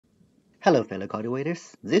Hello fellow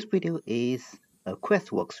cultivators, this video is a quest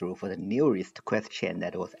walkthrough for the newest quest chain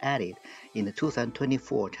that was added in the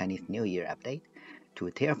 2024 Chinese New Year update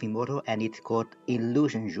to Tale of Immortal, and it's called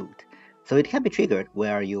Illusion Route. So it can be triggered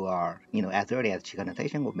where you are, as early as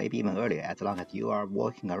Chicanization or maybe even earlier, as long as you are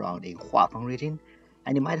walking around in Huafeng region,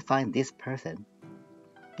 and you might find this person,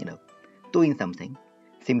 you know, doing something,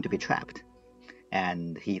 seem to be trapped,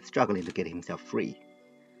 and he's struggling to get himself free,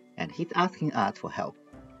 and he's asking us for help.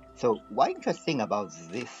 So what interesting about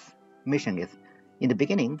this mission is, in the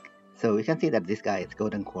beginning, so you can see that this guy is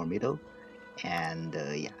Golden Core Middle, and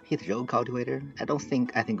yeah, he's Rogue Cultivator. I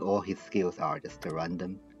think all his skills are just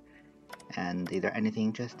random. And is there anything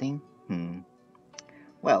interesting?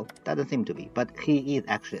 Well, doesn't seem to be, but he is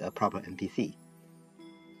actually a proper NPC.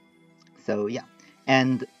 So yeah,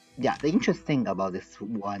 and yeah, the interesting about this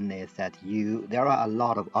one is that there are a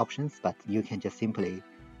lot of options, but you can just simply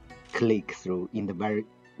click through in the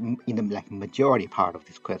majority part of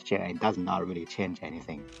this question. It does not really change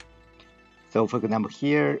anything. So for example,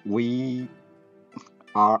 here we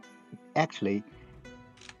are actually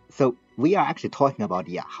talking about,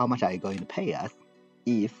 yeah, how much are you going to pay us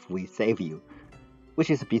if we save you, which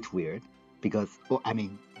is a bit weird because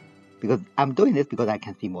because I'm doing this because I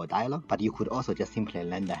can see more dialogue, but you could also just simply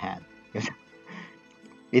lend a hand.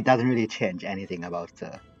 It doesn't really change anything about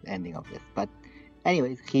the ending of this. But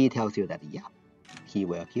anyways, he tells you that, yeah, he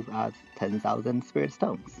will give us 10,000 spirit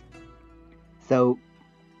stones. So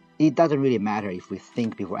it doesn't really matter if we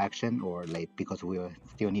think before action or late, because we will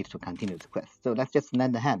still need to continue the quest. So let's just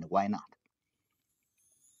lend a hand, why not?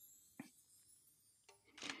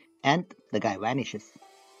 And the guy vanishes.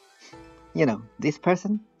 This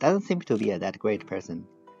person doesn't seem to be that great person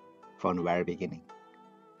from the very beginning.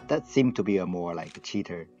 That seemed to be a more like a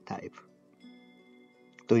cheater type,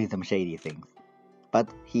 doing some shady things. But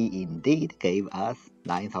he indeed gave us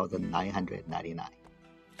 9,999.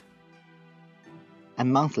 A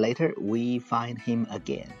month later, we find him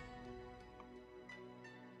again.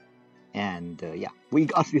 And yeah, we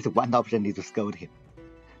got this one option to scold him.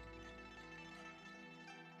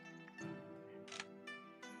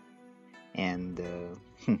 And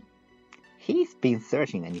he's been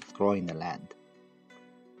searching and exploring the land.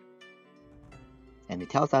 And he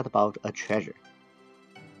tells us about a treasure.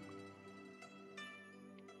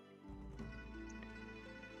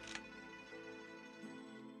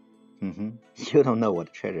 You don't know what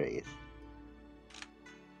the treasure is.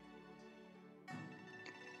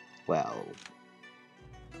 Well,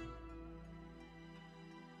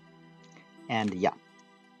 and yeah,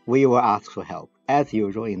 we were asked for help. As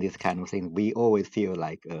usual in this kind of thing, we always feel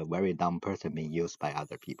like a very dumb person being used by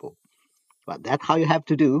other people. But that's how you have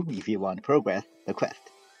to do if you want to progress the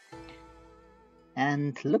quest.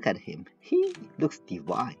 And look at him. He looks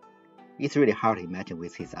divine. It's really hard to imagine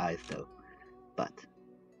with his eyes though. But,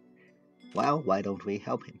 well, why don't we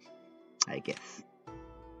help him? I guess.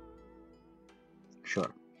 Sure.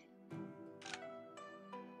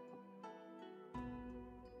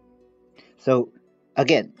 So,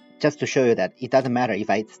 again, just to show you that it doesn't matter if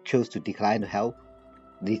I choose to decline to help,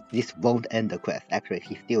 this won't end the quest. Actually,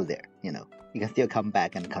 he's still there, You can still come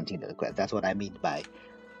back and continue the quest. That's what I mean by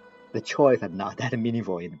the choice are not that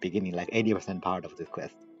meaningful in the beginning, like 80% part of this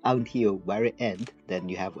quest. Until very end, then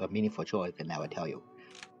you have a meaningful choice, and I will tell you,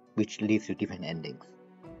 which leads to different endings.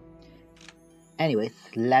 Anyways,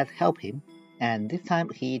 let's help him. And this time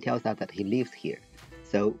he tells us that he lives here.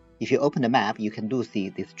 So if you open the map, you can see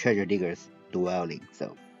this treasure digger's dwelling.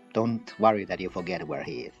 So don't worry that you forget where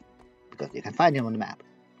he is, because you can find him on the map.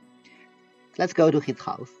 Let's go to his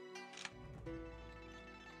house.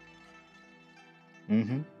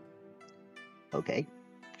 Okay,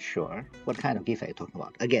 sure. What kind of gift are you talking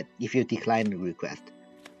about? Again, if you decline the request,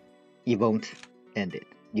 it won't end it.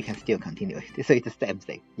 You can still continue it. So it's the same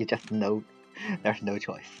thing. You just know there's no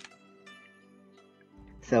choice.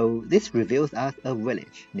 So this reveals us a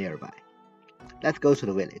village nearby. Let's go to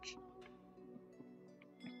the village.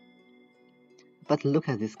 But look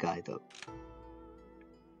at this guy though.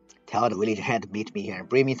 Tell the village head to meet me here and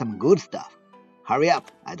bring me some good stuff. Hurry up,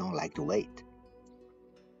 I don't like to wait.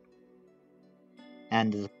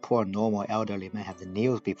 And the poor normal elderly man has the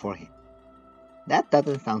news before him. That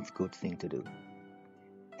doesn't sound a good thing to do.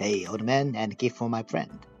 Hey, old man, and gift for my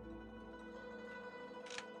friend.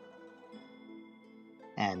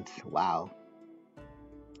 And wow.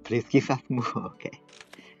 Please give us more, okay.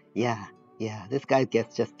 Yeah, this guy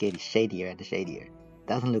just getting shadier and shadier.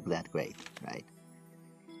 Doesn't look that great, right?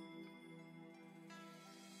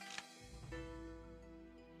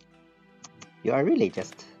 You are really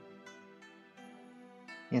just,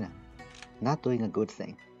 not doing a good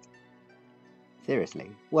thing.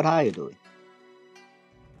 Seriously, what are you doing?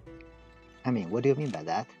 I mean, what do you mean by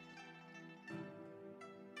that?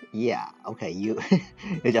 Yeah, okay, you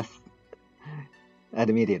you just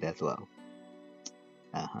admit it as well.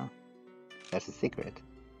 Uh-huh. That's a secret.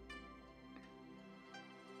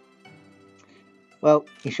 Well,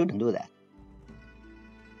 you shouldn't do that.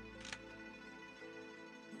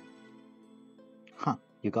 Huh.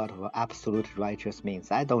 You got absolute righteous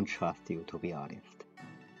means. I don't trust you, to be honest.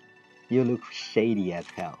 You look shady as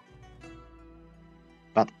hell.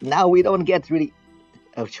 But now we don't get really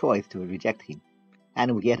a choice to reject him.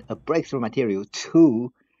 And we get a breakthrough material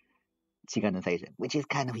to condensation, which is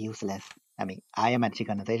kind of useless. I mean, I am at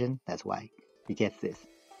condensation, that's why he gets this.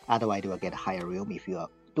 Otherwise, you will get a higher realm if you are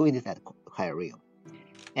doing this at higher realm.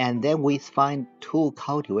 And then we find two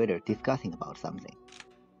cultivators discussing about something.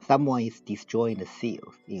 Someone is destroying the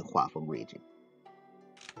seals in Huafeng region.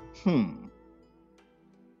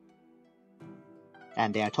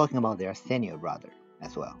 And they are talking about their senior brother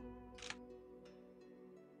as well.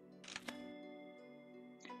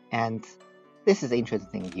 And this is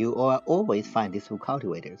interesting. You always find these two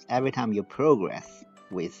cultivators every time you progress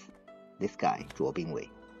with this guy, Zhuo Bingwei.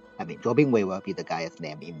 I mean, Zhuo Bingwei will be the guy's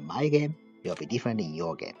name in my game. It will be different in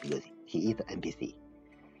your game because he is an NPC.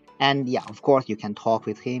 And yeah, of course, you can talk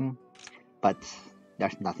with him, but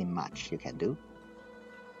there's nothing much you can do.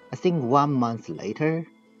 I think 1 month later,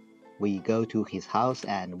 we go to his house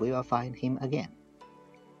and we will find him again.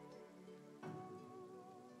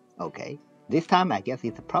 Okay, this time I guess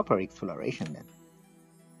it's a proper exploration then.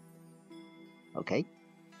 Okay,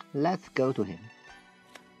 let's go to him.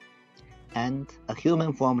 And a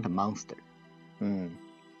human-formed monster.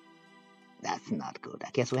 That's not good. I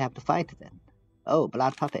guess we have to fight then. Oh,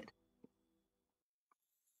 blood puppet.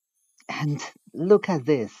 And look at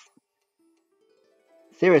this.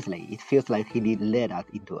 Seriously, it feels like he led us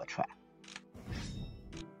into a trap.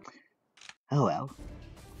 Oh well.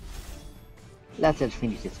 Let's just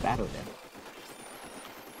finish this battle then.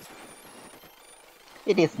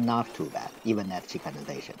 It is not too bad, even at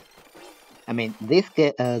condensation. I mean,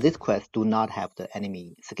 this quest do not have the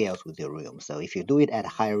enemy scales with your realm, so if you do it at a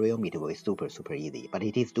higher realm, it will be super easy. But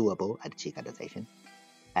it is doable at condensation,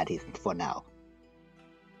 at least for now.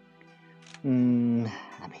 I mean,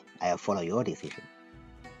 I'll follow your decision.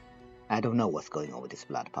 I don't know what's going on with this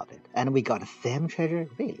blood puppet. And we got the same treasure?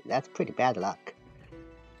 Really? That's pretty bad luck.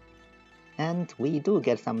 And we do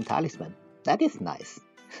get some talisman. That is nice.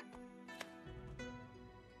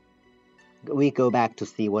 We go back to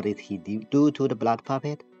see what did he do to the blood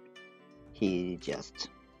puppet. He just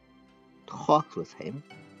talks with him.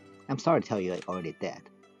 I'm sorry to tell you, I'm already dead.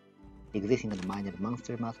 Existing in the mind of the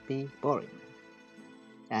monster must be boring.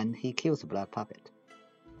 And he kills the blood puppet.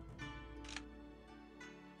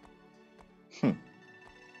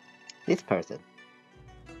 This person.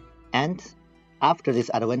 And after this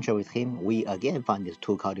adventure with him, we again find these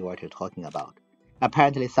two cultivators talking about.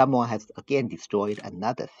 Apparently someone has again destroyed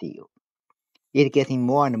another seal. It's getting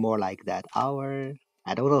more and more like that our,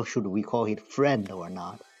 I don't know should we call it friend or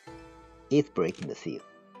not, is breaking the seal.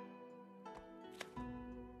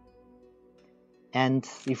 And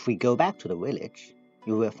if we go back to the village,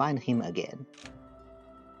 you will find him again.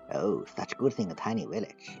 Oh, such good thing, a tiny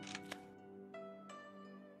village.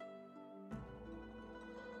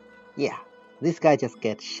 Yeah, this guy just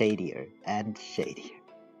gets shadier and shadier.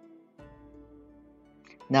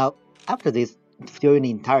 Now, after this, during the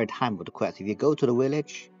entire time of the quest, if you go to the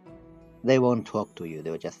village, they won't talk to you. They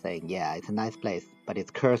will just say, yeah, it's a nice place, but it's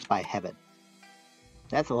cursed by heaven.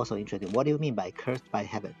 That's also interesting. What do you mean by cursed by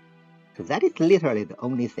heaven? Because that is literally the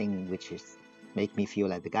only thing which is make me feel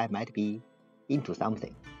like the guy might be into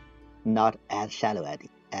something. Not as shallow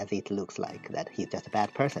as it looks like, that he's just a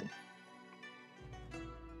bad person.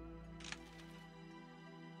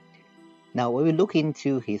 Now, when we look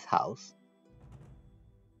into his house,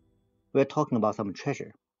 we're talking about some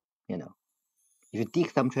treasure, you know. If you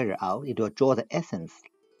dig some treasure out, it will draw the essence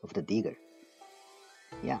of the digger.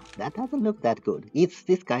 Yeah, that doesn't look that good. It's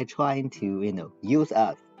this guy trying to, use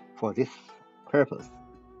us for this purpose.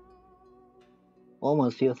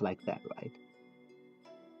 Almost feels like that, right?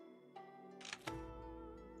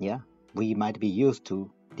 Yeah, we might be used to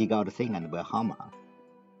dig out the thing and will harm us.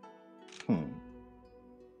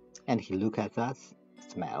 And he looks at us,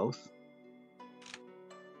 smells.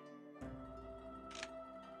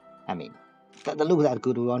 I mean, doesn't look that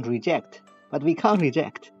good, we want to reject. But we can't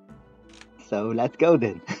reject. So let's go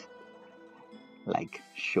then. Like,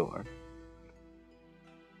 sure.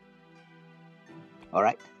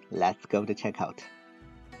 Alright, let's go to check out.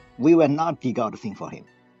 We will not dig out the thing for him,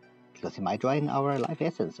 because he might drain our life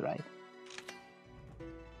essence, right?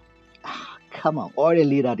 come on, already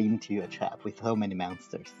lead us into a trap with so many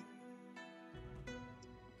monsters.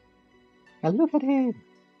 And look at him!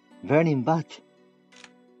 Burning butt!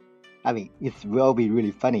 I mean, it will be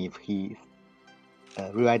really funny if he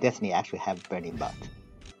Real Destiny actually have burning butt.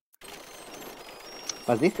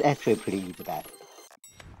 But this is actually pretty easy battle.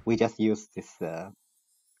 We just use this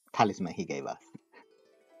talisman he gave us.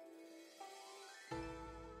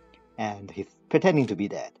 And he's pretending to be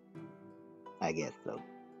dead. I guess so.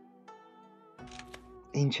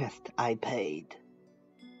 Interest I paid.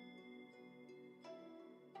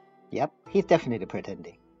 Yep, he's definitely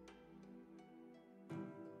pretending.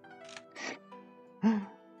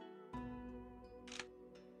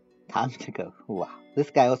 Time to go. Wow,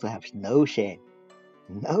 this guy also has no shame.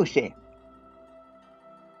 No shame.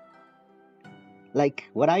 Like,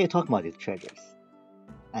 what are you talking about these treasures?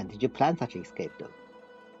 And did you plan such an escape though?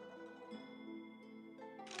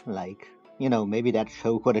 Like, you know, maybe that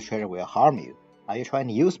so-called treasure will harm you. Are you trying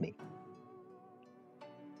to use me?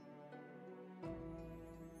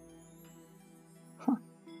 Huh.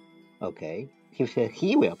 Okay, he said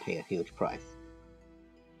he will pay a huge price.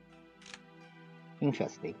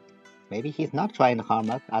 Interesting. Maybe he's not trying to harm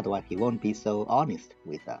us, otherwise he won't be so honest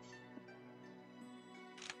with us.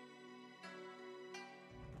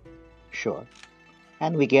 Sure.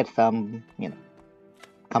 And we get some, you know,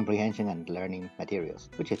 comprehension and learning materials,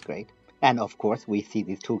 which is great. And of course, we see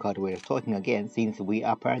these two cards we're talking again, since we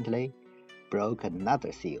apparently broke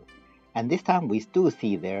another seal. And this time we do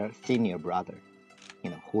see their senior brother, you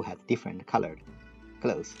know, who has different colored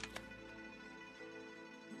clothes.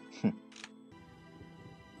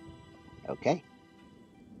 Okay.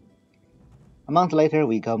 A month later,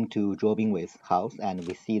 we come to Zhou Bingwei's house and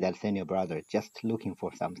we see that senior brother just looking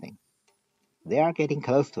for something. They are getting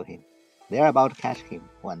close to him. They are about to catch him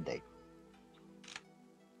one day.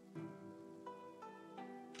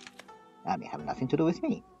 I mean, have nothing to do with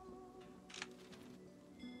me.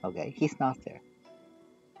 Okay, he's not there.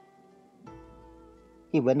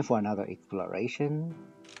 He went for another exploration.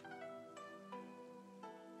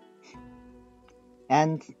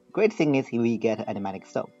 And great thing is we get animatic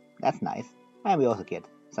stone. That's nice. And we also get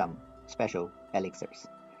some special elixirs.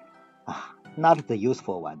 Not the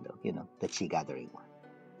useful one though, you know, the chi gathering one.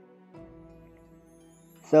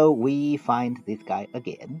 So we find this guy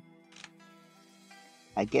again.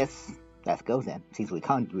 I guess let's go then, since we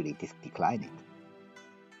can't really decline it.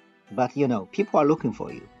 But you know, people are looking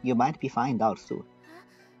for you. You might be find out soon.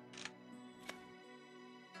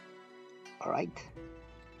 Alright.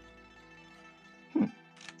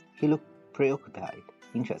 He looked preoccupied.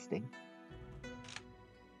 Interesting.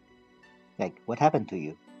 Like, what happened to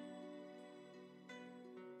you?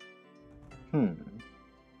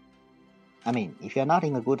 I mean, if you're not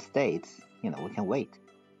in a good state, you know, we can wait.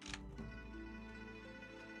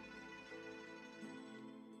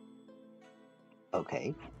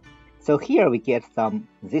 Okay. So here we get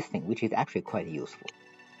this thing, which is actually quite useful.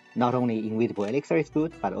 Not only invisible elixir is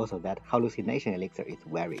good, but also that hallucination elixir is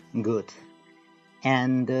very good.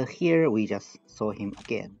 And here we just saw him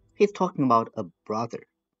again. He's talking about a brother.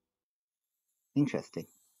 Interesting.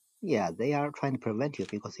 Yeah, they are trying to prevent you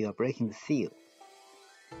because you are breaking the seal.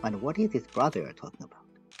 And what is this brother you're talking about?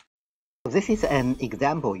 So this is an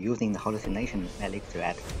example using the hallucination elixir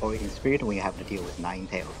at Origin Spirit when you have to deal with 9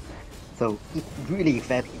 tails. So it's really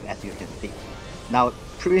effective, as you can see. Now,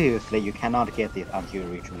 previously you cannot get this until you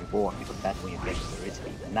reach Reborn, because that's when you get the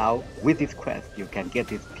recipe. Now, with this quest, you can get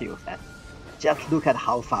these pills, and just look at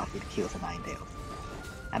how fast it kills the 9 tails.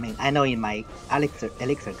 I mean, I know in my elixir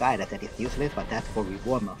guide that it's useless, but that's for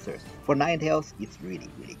Reborn monsters. For 9 tails, it's really,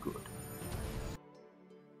 really good.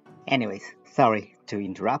 Anyways, sorry to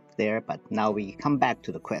interrupt there, but now we come back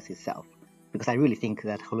to the quest itself, because I really think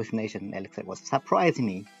that hallucination elixir was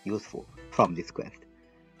surprisingly useful from this quest.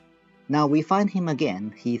 Now we find him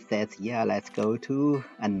again. He says, yeah, let's go to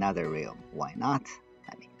another realm. Why not?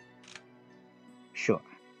 I mean, sure.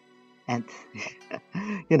 And,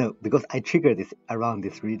 you know, because I trigger this around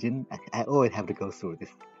this region, I always have to go through this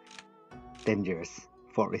dangerous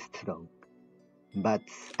forest zone. But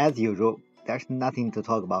as usual, there's nothing to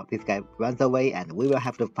talk about. This guy runs away and we will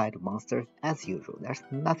have to fight monsters as usual. There's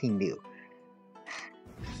nothing new.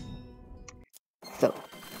 So,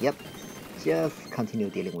 yep, just continue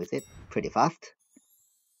dealing with it pretty fast.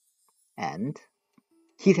 And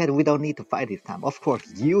he said we don't need to fight this time. Of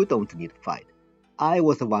course, you don't need to fight. I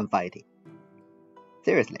was the one fighting.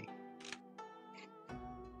 Seriously.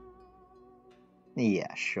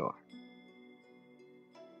 Yeah, sure.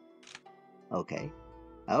 Okay.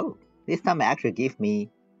 Oh, this time actually give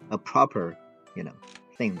me a proper, you know,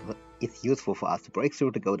 thing. It's useful for us to break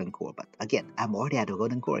through the golden core. But again, I'm already at the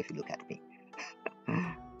golden core if you look at me.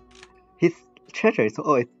 His treasure is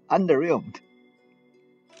always underwhelmed.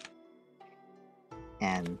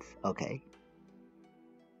 And okay.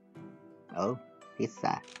 Oh, he's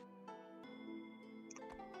sad.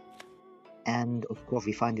 And of course,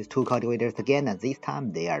 we find these two cultivators again, and this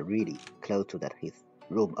time they are really close to that his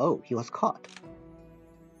room. Oh, he was caught.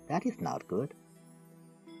 That is not good.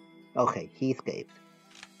 Okay, he escaped.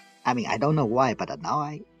 I mean, I don't know why, but now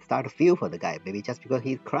I start to feel for the guy. Maybe just because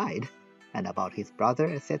he cried and about his brother,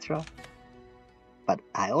 etc. But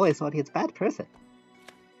I always thought he's a bad person.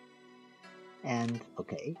 And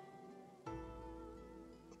okay.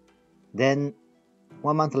 Then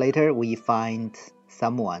 1 month later, we find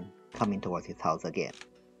someone coming towards his house again.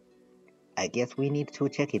 I guess we need to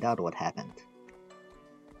check it out what happened.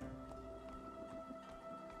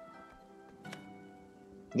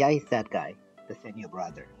 Yeah, it's that guy, the senior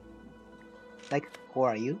brother. Like, who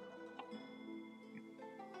are you?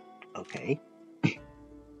 Okay.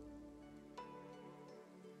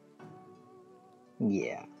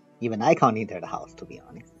 Yeah, even I can't enter the house, to be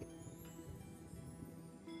honest.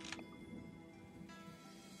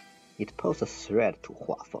 It posts a threat to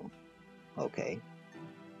Hua Feng. Okay.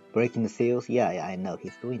 Breaking the seals? Yeah, I know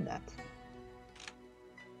he's doing that.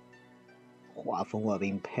 Hua Feng will be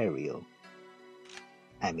Imperial.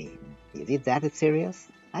 I mean, is it that serious?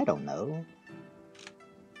 I don't know.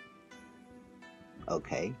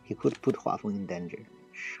 Okay, he could put Hua Feng in danger.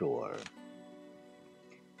 Sure.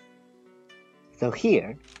 So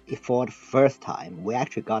here, for the first time, we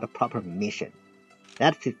actually got a proper mission.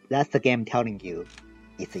 That's the game telling you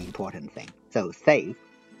it's an important thing. So save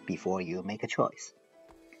before you make a choice.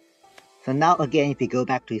 So now again, if you go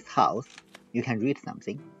back to his house, you can read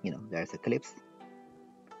something. There's Eclipse.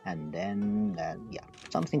 And then, yeah,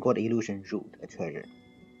 something called Illusion Root, a treasure.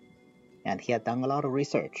 And he had done a lot of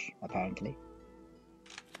research, apparently.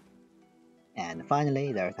 And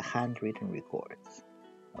finally, there's a handwritten records.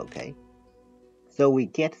 Okay. So we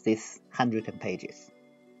get this handwritten pages.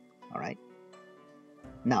 Alright.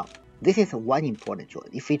 Now, this is one important choice.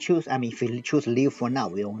 If we choose leave for now,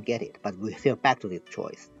 we don't get it. But we're still back to this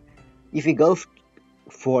choice. If we go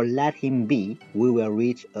for let him be, we will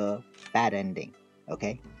reach a bad ending.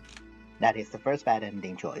 Okay? That is the first bad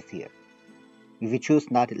ending choice here. If we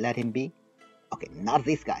choose not let him be, okay, not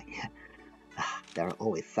this guy. There's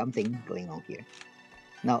always something going on here.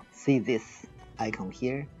 Now, see this icon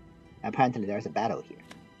here? Apparently there's a battle here.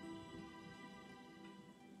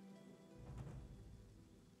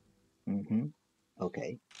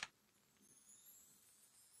 Okay.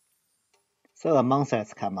 So a monster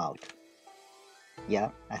has come out. Yeah,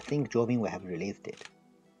 I think Jobin will have released it.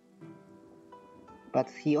 But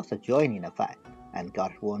he also joined in the fight and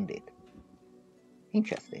got wounded.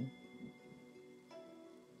 Interesting.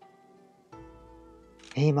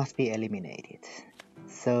 He must be eliminated.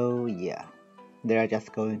 So yeah, they are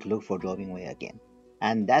just going to look for Jobin Wei again.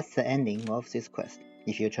 And that's the ending of this quest.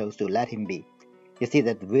 If you chose to let him be, you see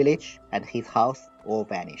that the village and his house all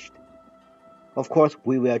vanished. Of course,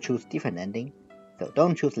 we will choose different ending, so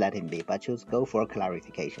don't choose let him be, but choose go for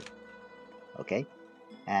clarification. Okay?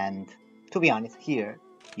 And to be honest, here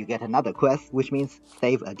you get another quest, which means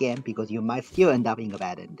save again because you might still end up in a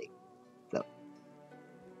bad ending. So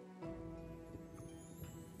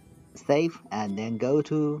save and then go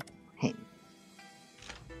to him.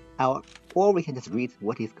 Or we can just read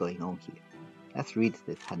what is going on here. Let's read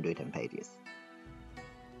this handwritten pages.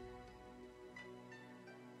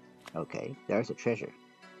 Okay, there's a treasure.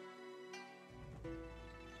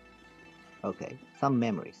 Okay, some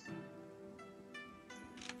memories.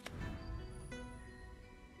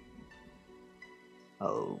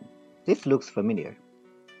 Oh, this looks familiar.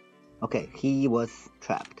 Okay, he was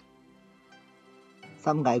trapped.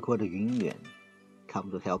 Some guy called Yun Yuan come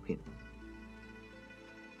to help him.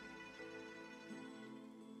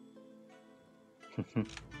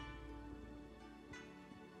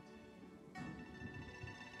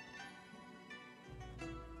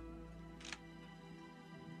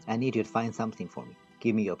 I need you to find something for me.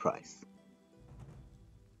 Give me your price.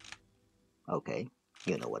 Okay,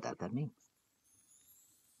 you know what that means.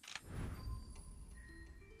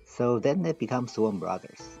 So then they become sworn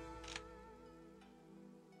brothers.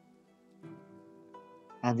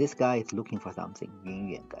 And this guy is looking for something, Yun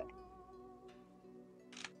Yuan guy.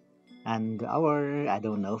 And our, I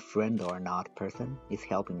don't know, friend or not person is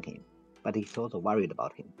helping him, but he's also worried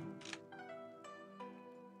about him.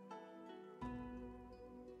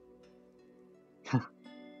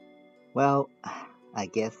 Well, I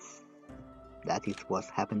guess that is what's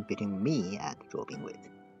happened between me and Zhou Bingwei.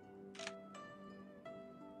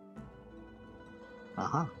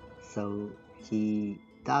 So he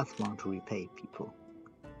does want to repay people,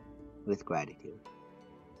 with gratitude.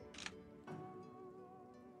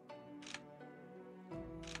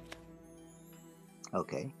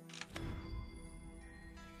 Okay.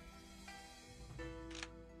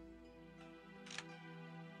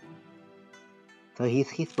 So he's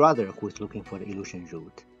his brother who's looking for the illusion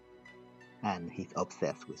root, and he's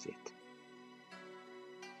obsessed with it.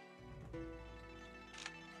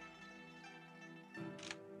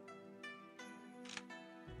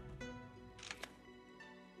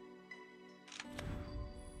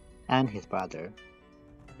 And his brother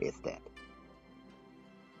is dead.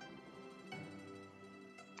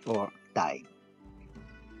 Or dying.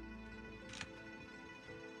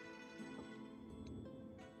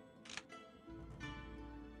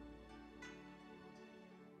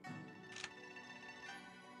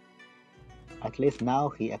 At least now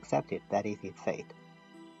he accepted that is his fate.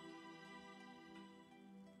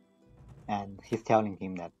 And he's telling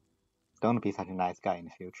him that don't be such a nice guy in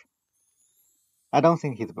the future. I don't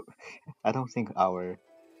think our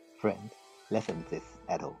friend listens this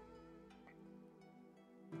at all.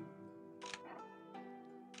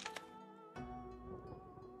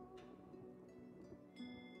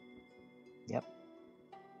 Yep.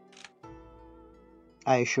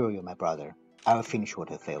 I assure you, my brother, I will finish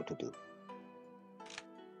what I failed to do.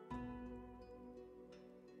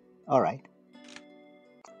 Alright.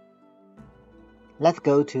 Let's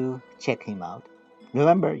go to check him out.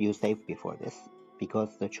 Remember, you saved before this,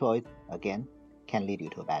 because the choice, again, can lead you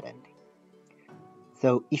to a bad ending.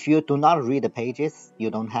 So if you do not read the pages,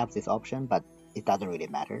 you don't have this option, but it doesn't really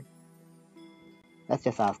matter. Let's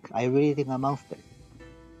just ask, are you releasing a monster?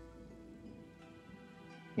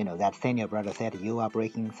 You know, that senior brother said you are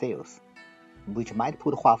breaking seals, which might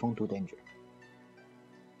put Hua Feng to danger.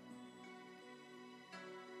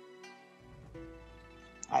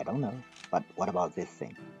 I don't know, but what about this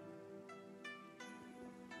thing?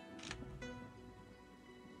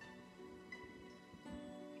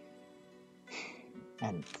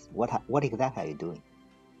 And what exactly are you doing?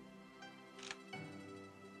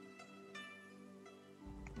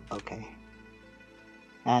 Okay.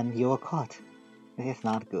 And you're caught. This is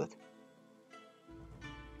not good.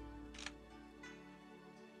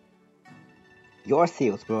 Your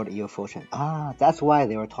seals brought ill fortune. Ah, that's why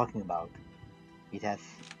they were talking about it as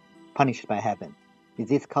punished by heaven.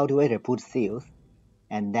 This cultivator put seals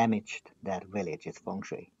and damaged that village's feng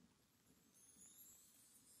shui.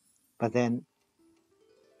 But then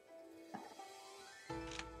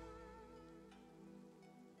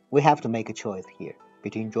we have to make a choice here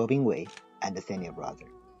between Zhou Bingwei and the senior brother.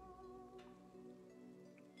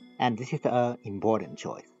 And this is an important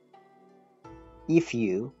choice. If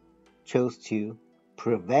you chose to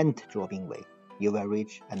prevent Zhou Bingwei, you will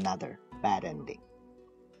reach another bad ending.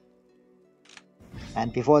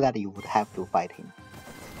 And before that, you would have to fight him.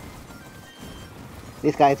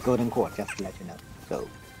 This guy is Golden Court, just to let you know, so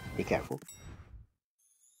be careful.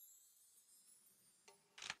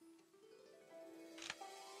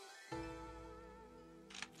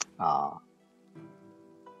 Ah.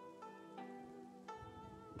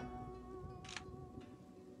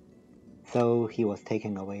 So he was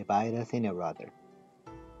taken away by the senior brother.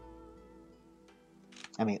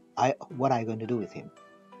 I mean, what are you going to do with him?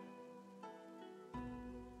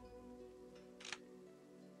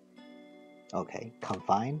 Okay,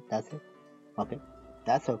 confine, that's it? Okay,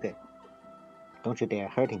 that's okay. Don't you dare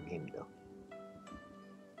hurting him, though.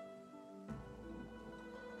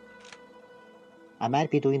 I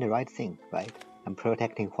might be doing the right thing, right? I'm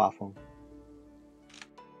protecting Hua Feng.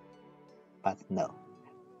 But no.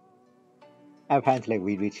 Apparently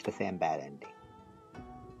we reached the same bad ending.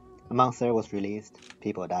 A monster was released,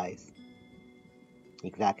 people dies.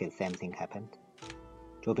 Exactly the same thing happened.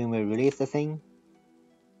 Zhou Bingwei released the thing.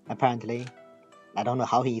 Apparently, I don't know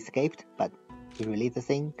how he escaped, but he released the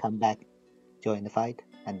thing, come back, join the fight,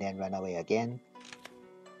 and then run away again.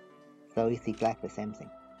 So it's exactly the same thing.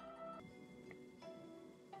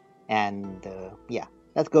 And yeah,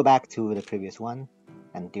 let's go back to the previous one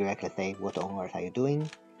and directly say what on earth are you doing.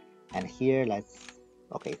 And here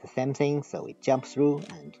okay, it's the same thing, so we jump through,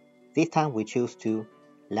 and this time we choose to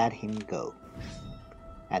let him go.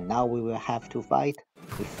 And now we will have to fight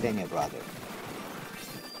with senior brother.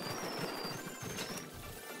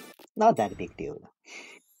 Not that big deal.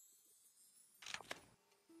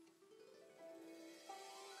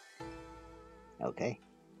 Okay.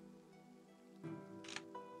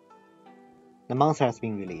 The monster has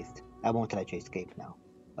been released. I won't let you escape now.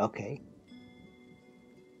 Okay.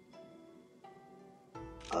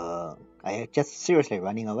 I am just seriously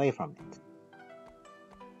running away from it.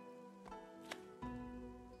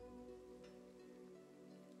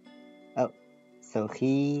 Oh, so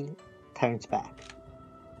he turns back.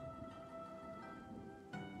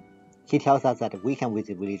 He tells us that we can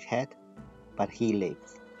visit village head, but he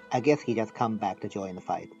leaves. I guess he just come back to join the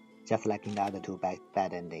fight, just like in the other two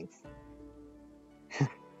bad endings.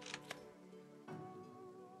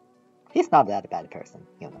 He's not that bad person,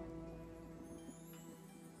 you know.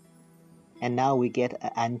 And now we get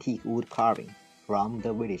an antique wood carving from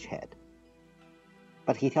the village head.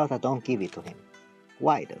 But he tells us don't give it to him.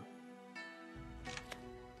 Why though?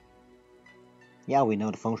 Yeah, we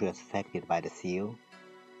know the feng shui is affected by the seal,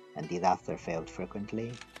 and disaster failed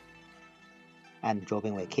frequently. And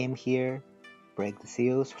Dropping Wei came here, break the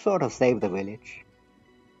seals, sort of save the village,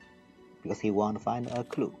 because he want to find a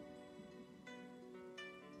clue.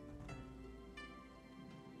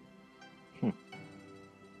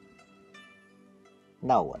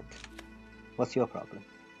 Now what? What's your problem?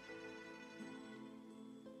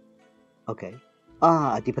 Okay.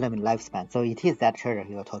 A deployment lifespan. So it is that treasure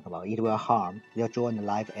you're talking about. It will harm. They'll draw the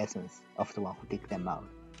life essence of the one who dig them out.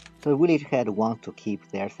 So the village head wants to keep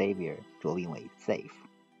their savior, Zhou Yingwei, safe.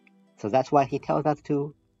 So that's why he tells us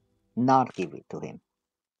to not give it to him.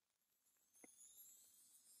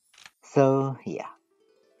 So yeah.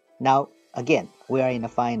 Now again, we are in the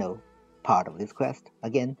final part of this quest.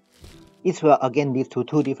 Again, it will again lead to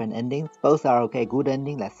two different endings. Both are okay, good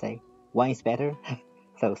ending, let's say. One is better.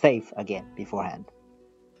 So save again beforehand.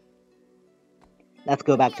 Let's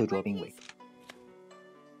go back to Zhou Bingwei.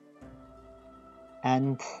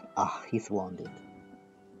 And he's wounded.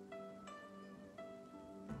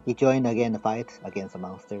 He joined again the fight against the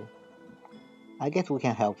monster. I guess we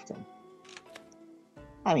can help them.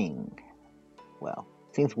 I mean, well,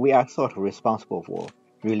 since we are sort of responsible for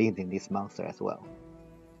releasing this monster as well.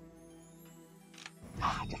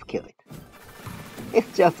 Just kill it.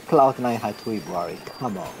 It's just Cloud9 Hatui Buari,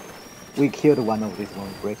 come on. We killed one of these when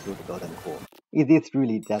we break through the golden core. Is this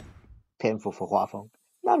really that painful for Huafeng?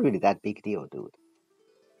 Not really that big deal, dude.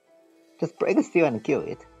 Just break the seal and kill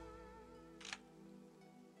it.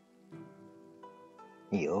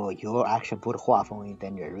 Your action put Huafeng in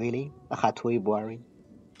danger, really? A Hatui Buari?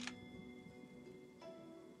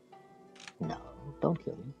 No, don't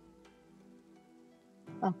kill him.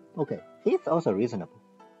 Okay. He's also reasonable.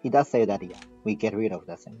 He does say that, yeah, we get rid of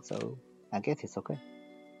that thing, so I guess it's okay.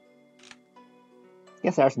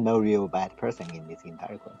 Guess there's no real bad person in this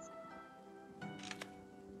entire quest.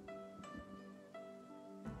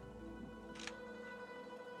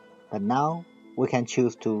 But now, we can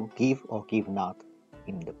choose to give or give not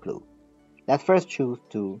in the clue. Let's first choose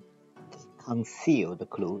to conceal the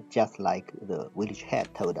clue, just like the village head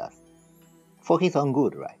told us. For his own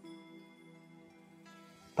good, right?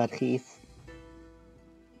 But he's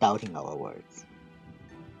doubting our words.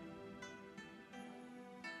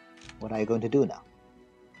 What are you going to do now?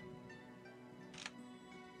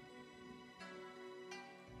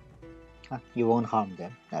 You won't harm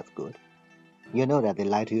them, that's good. You know that they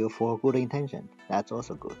lie to you for good intention, that's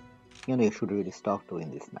also good. You know you should really stop doing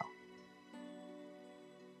this now.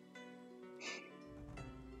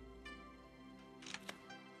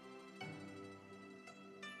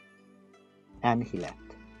 And he left.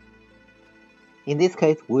 In this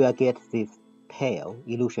case, we will get this pale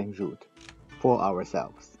illusion root for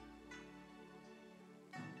ourselves.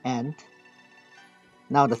 And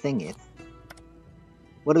now the thing is,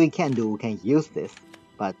 what we can do, we can use this,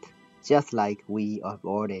 but just like we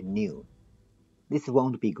already knew, this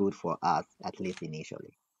won't be good for us, at least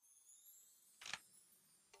initially.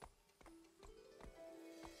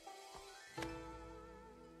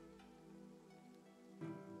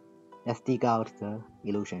 Let's dig out the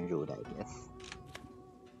illusion root, I guess.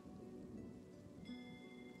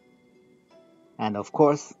 And of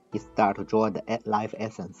course, it starts to draw the life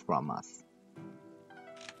essence from us.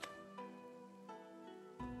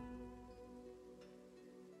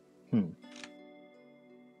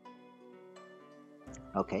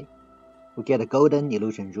 Okay, we get a golden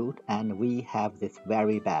illusion root and we have this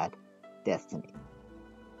very bad destiny.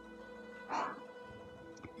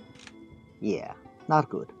 Yeah, not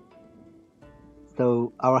good.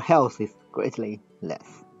 So our health is greatly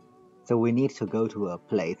less. So we need to go to a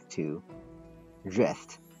place to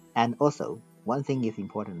rest. And also, one thing is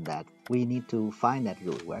important that we need to find that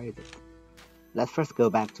root. Where is it? Let's first go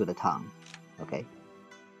back to the town, okay?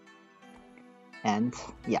 And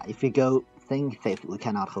yeah, if we go thing says we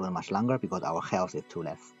cannot hold much longer because our health is too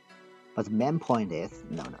less. But the main point is,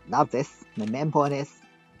 no, not this. The main point is,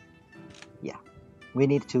 yeah, we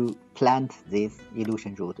need to plant this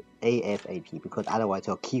illusion root ASAP because otherwise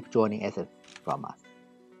it'll keep drawing essence from us.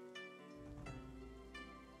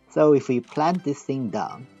 So if we plant this thing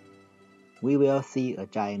down, we will see a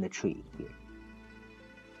giant tree here.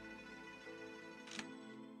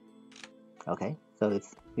 Okay, so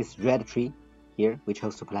it's this red tree here, we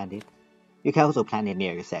chose to plant it. You can also plant it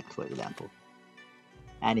near your sect, for example.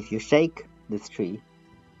 And if you shake this tree,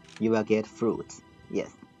 you will get fruits.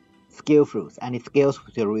 Yes, skill fruits, and it scales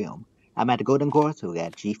with your realm. I'm at Golden Core, so we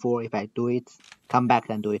get G4 if I do it. Come back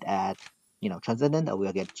and do it at, Transcendent, I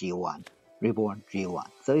will get G1. Reborn, G1.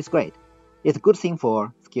 So it's great. It's a good thing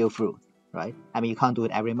for skill fruits, right? I mean, you can't do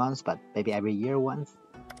it every month, but maybe every year once,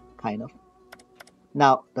 kind of.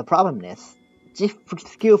 Now, the problem is,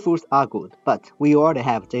 skill fruits are good, but we already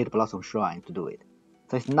have Jade Blossom Shrine to do it.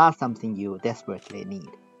 So it's not something you desperately need.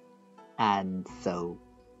 And so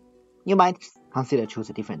you might consider choose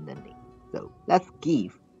a different ending. So let's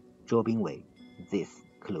give Zhou Bingwei this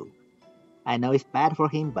clue. I know it's bad for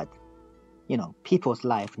him, but people's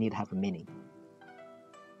life need to have a meaning.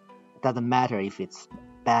 It doesn't matter if it's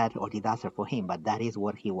bad or disaster for him, but that is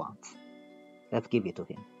what he wants. Let's give it to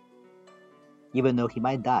him. Even though he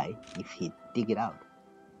might die if he dig it out.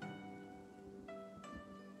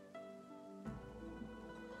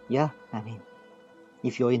 Yeah, I mean,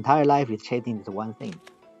 if your entire life is chasing this one thing,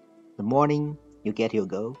 the morning you get your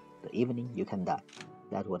goal, the evening you can die.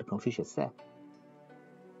 That's what Confucius said.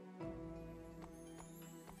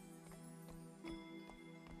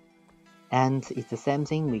 And it's the same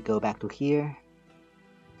thing, we go back to here.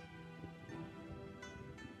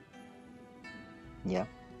 Yeah.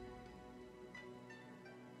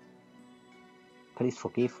 Please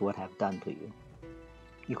forgive what I've done to you.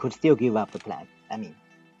 You could still give up the plan. I mean,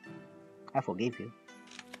 I forgive you.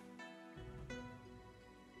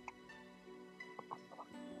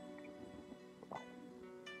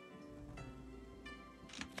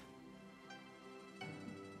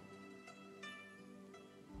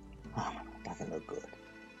 Doesn't look good.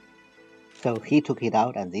 So he took it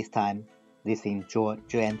out, and this time, this thing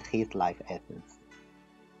drained his life essence.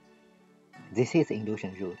 This is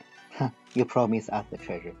illusion root. You promised us the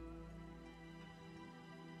treasure.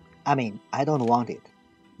 I mean, I don't want it.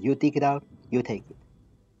 You dig it out, you take it.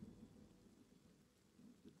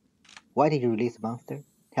 Why did you release the monster?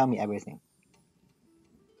 Tell me everything.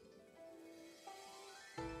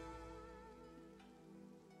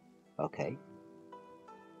 Okay.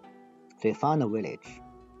 So you found a village.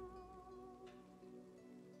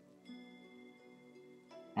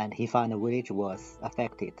 And he found the village was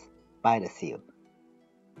affected by the seal.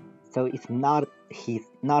 So it's not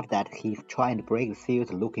that he's trying to break the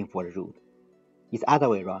seals looking for the root. It's the other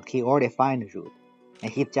way around. He already find the root,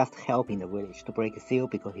 and he's just helping the village to break the seal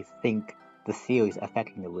because he think the seal is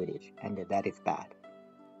affecting the village, and that is bad.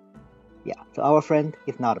 Yeah. So our friend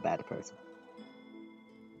is not a bad person.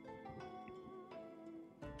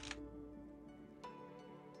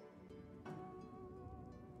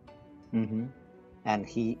 And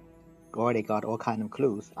he already got all kind of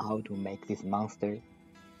clues how to make this monster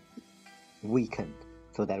weakened,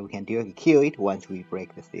 so that we can directly kill it once we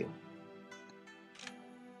break the seal.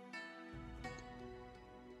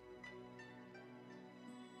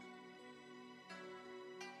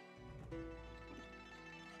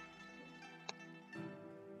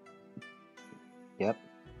 Yep.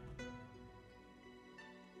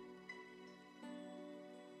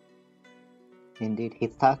 Indeed,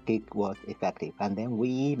 his tactic was effective, and then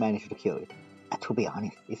we managed to kill it. To be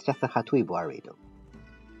honest, it's just a Hatui burrito.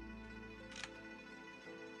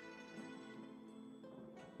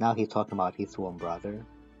 Now he's talking about his sworn brother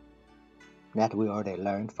that we already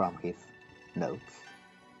learned from his notes.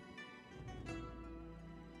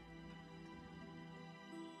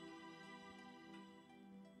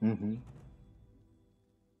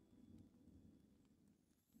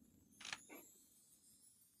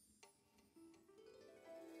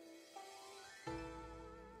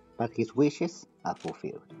 But his wishes are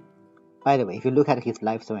fulfilled. By the way, if you look at his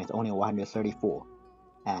lifespan, it's only 134,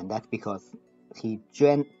 and that's because he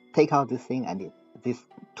take out this thing, and this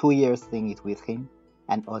 2 years thing is with him,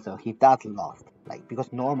 and also he does lost, like,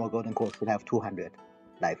 because normal golden core should have 200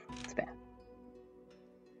 lifespan.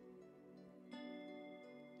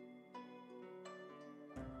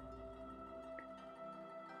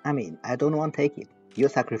 I mean, I don't want to take it. You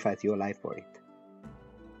sacrifice your life for it.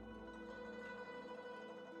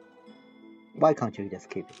 Why can't you just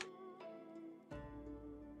keep it?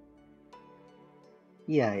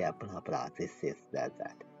 Yeah, blah blah, this is that.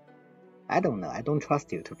 I don't know, I don't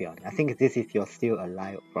trust you, to be honest. I think this is you're still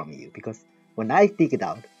alive from you, because when I dig it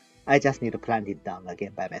out, I just need to plant it down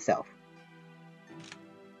again by myself.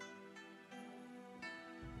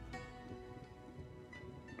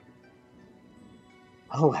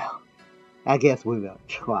 Oh well, I guess we will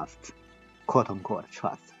trust, quote unquote,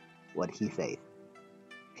 trust what he says.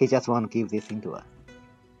 He just want to give this thing to us.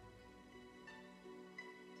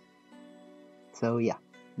 So yeah,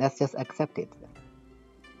 let's just accept it then.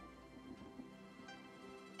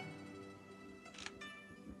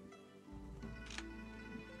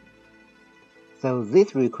 So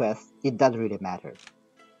this request, it doesn't really matter.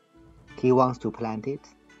 He wants to plant it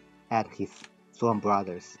at his Swarm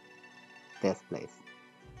Brothers' death place.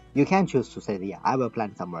 You can choose to say, yeah, I will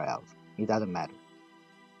plant somewhere else. It doesn't matter.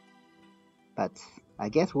 But I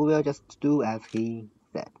guess we will just do as he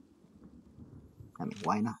said. I mean,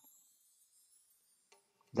 why not?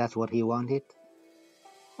 That's what he wanted.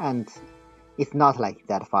 And it's not like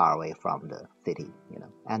that far away from the city, you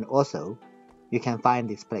know. And also, you can find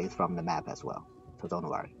this place from the map as well. So don't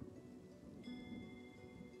worry.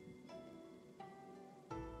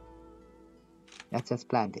 Let's just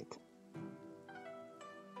plant it.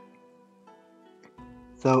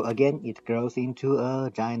 So again, it grows into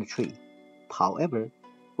a giant tree. However,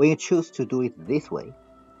 when you choose to do it this way,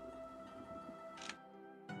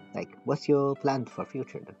 like, what's your plan for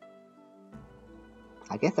future?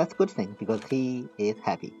 I guess that's a good thing because he is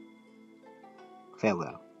happy.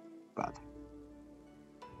 Farewell, brother.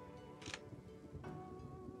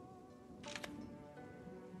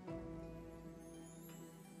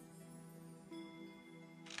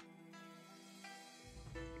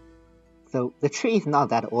 So the tree is not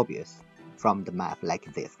that obvious from the map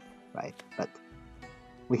like this, right? But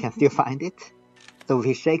we can still find it. So if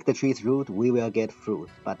we shake the tree's root, we will get fruit,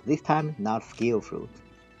 but this time not skill fruit.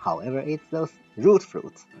 However, it's those root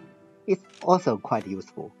fruits. It's also quite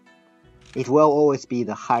useful. It will always be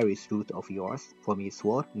the highest root of yours for me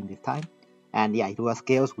sword in this time. And yeah, it will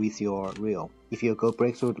scale with your realm. If you go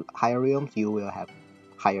break through higher realms, you will have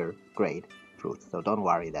higher grade fruits. So don't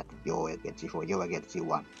worry that you will get G4, you will get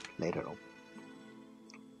G1 later on.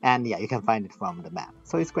 And yeah, you can find it from the map.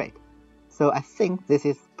 So it's great. So I think this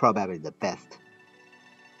is probably the best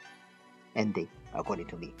ending according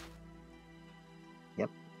to me. Yep.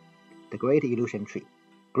 The Great Illusion Tree.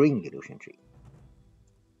 Green Illusion Tree.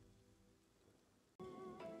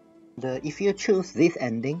 If you choose this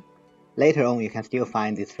ending, later on you can still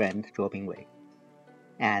find this friend dropping away.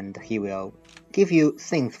 And he will give you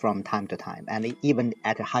things from time to time, and even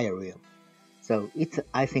at a higher realm. So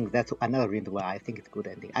I think that's another reason why I think it's a good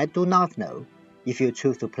ending. I do not know if you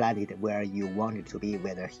choose to plant it where you want it to be,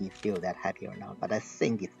 whether he's still that happy or not, but I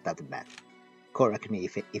think it doesn't matter. Correct me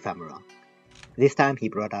if I'm wrong. This time he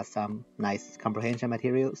brought us some nice comprehension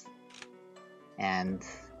materials, and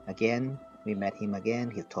again, we met him again.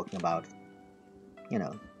 He's talking about, you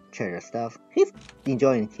know, treasure stuff. He's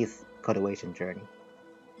enjoying his cultivation journey,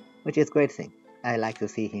 which is a great thing. I like to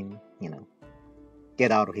see him, you know,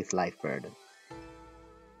 get out of his life burden.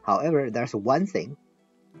 However, there's one thing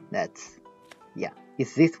that's, yeah,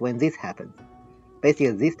 it's this when this happens.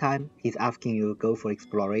 Basically, this time he's asking you to go for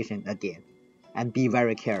exploration again, and be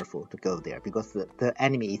very careful to go there because the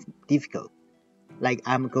enemy is difficult. Like,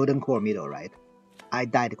 I'm Golden Core middle, right? I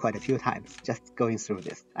died quite a few times just going through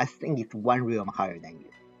this. I think it's one realm higher than you.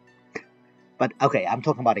 But okay, I'm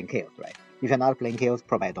talking about in Chaos, right? If you're not playing Chaos,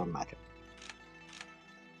 probably don't matter.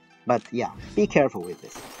 But yeah, be careful with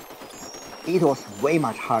this. It was way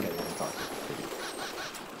much harder than I thought it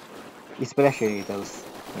would be. Especially those,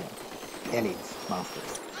 you know, elite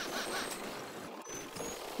monsters.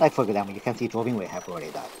 Like for example, you can see Dropping Way have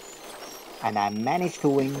already died. And I managed to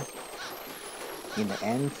win in the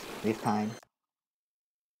end this time.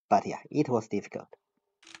 But yeah, it was difficult.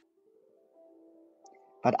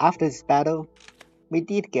 But after this battle, we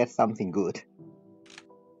did get something good.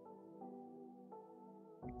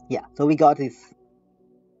 Yeah, so we got this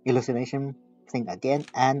hallucination thing again,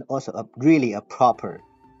 and also a proper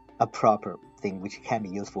thing which can be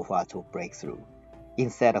useful for us to break through,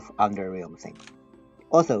 instead of underrealm things.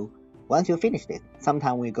 Also, once you finish it,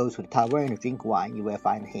 sometime we go to the tavern and drink wine, you will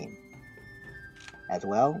find him as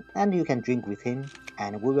well, and you can drink with him,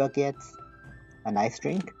 and we will get a nice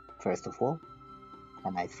drink, first of all,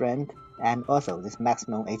 a nice friend, and also this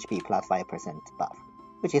maximum HP plus 5% buff,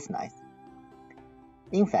 which is nice.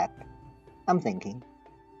 In fact, I'm thinking,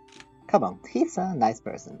 come on, he's a nice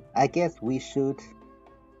person. I guess we should,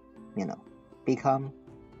 you know, become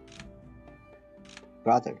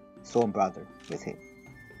Swarm Brother with him.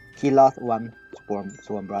 He lost one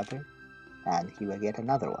Swarm Brother, and he will get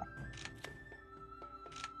another one.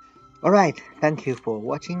 Alright, thank you for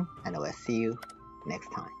watching, and I will see you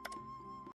next time.